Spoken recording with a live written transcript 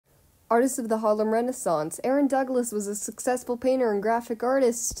Artist of the Harlem Renaissance. Aaron Douglas was a successful painter and graphic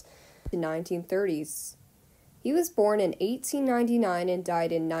artist in the 1930s. He was born in 1899 and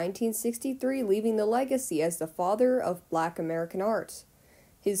died in 1963, leaving the legacy as the father of Black American art.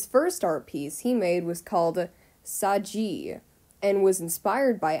 His first art piece he made was called Saji and was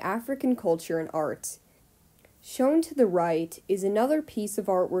inspired by African culture and art. Shown to the right is another piece of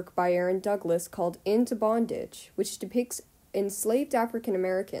artwork by Aaron Douglas called Into Bondage, which depicts enslaved African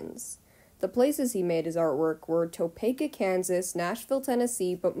Americans. The places he made his artwork were Topeka, Kansas, Nashville,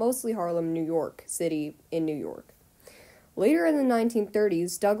 Tennessee, but mostly Harlem, New York City in New York. Later in the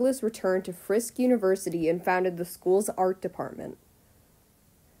 1930s, Douglas returned to Fisk University and founded the school's art department.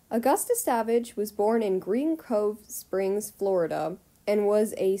 Augusta Savage was born in Green Cove Springs, Florida, and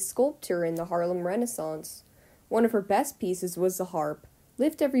was a sculptor in the Harlem Renaissance. One of her best pieces was the harp,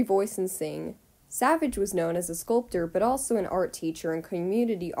 Lift Every Voice and Sing. Savage was known as a sculptor, but also an art teacher and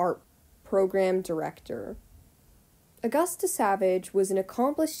community art program director. Augusta Savage was an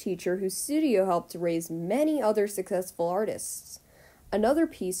accomplished teacher whose studio helped to raise many other successful artists. Another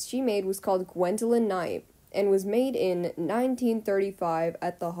piece she made was called Gwendolyn Knight and was made in 1935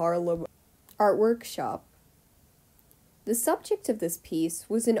 at the Harlem Art Workshop. The subject of this piece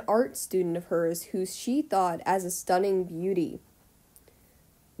was an art student of hers who she thought as a stunning beauty.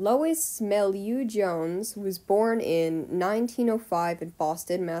 Lois Melieu Jones was born in 1905 in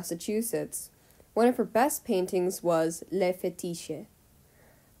Boston, Massachusetts. One of her best paintings was Le Fétiche.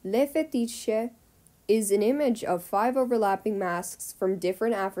 Le Fétiche is an image of 5 overlapping masks from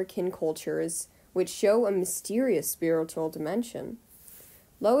different African cultures which show a mysterious spiritual dimension.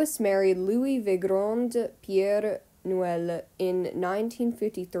 Lois married Louis Vigrand Pierre Noël in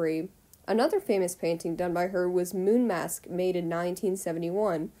 1953. Another famous painting done by her was Moon Mask, made in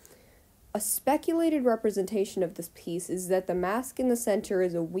 1971. A speculated representation of this piece is that the mask in the center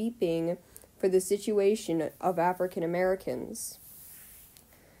is a weeping for the situation of African Americans.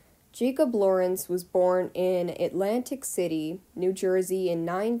 Jacob Lawrence was born in Atlantic City, New Jersey in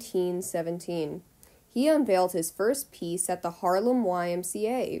 1917. He unveiled his first piece at the Harlem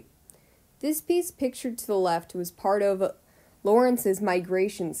YMCA. This piece pictured to the left was part of Lawrence's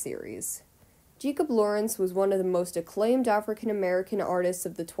Migration series. Jacob Lawrence was one of the most acclaimed African-American artists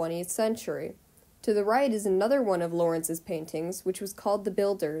of the 20th century. To the right is another one of Lawrence's paintings, which was called The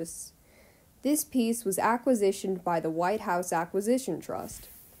Builders. This piece was acquisitioned by the White House Acquisition Trust.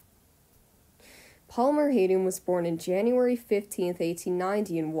 Palmer Hayden was born on January 15,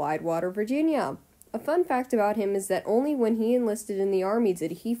 1890 in Whitewater, Virginia. A fun fact about him is that only when he enlisted in the Army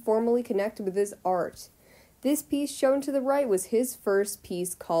did he formally connect with his art. This piece shown to the right was his first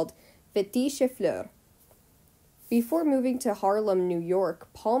piece called Fétiche Fleur. Before moving to Harlem, New York,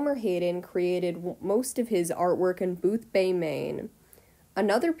 Palmer Hayden created most of his artwork in Boothbay, Maine.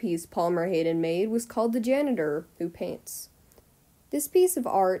 Another piece Palmer Hayden made was called The Janitor Who Paints. This piece of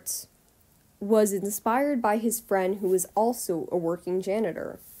art was inspired by his friend who was also a working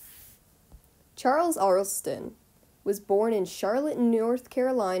janitor. Charles Alston was born in Charlotte, North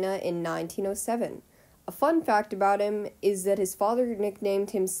Carolina in 1907. A fun fact about him is that his father nicknamed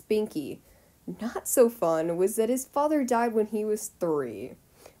him Spinky. Not so fun was that his father died when he was 3.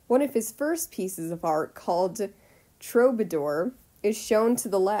 One of his first pieces of art, called Troubadour, is shown to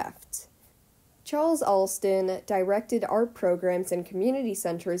the left. Charles Alston directed art programs and community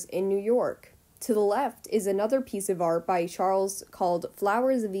centers in New York. To the left is another piece of art by Charles called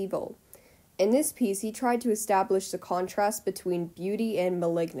Flowers of Evil. In this piece, he tried to establish the contrast between beauty and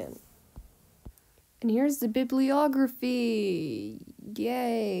malignant. And here's the bibliography.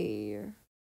 Yay!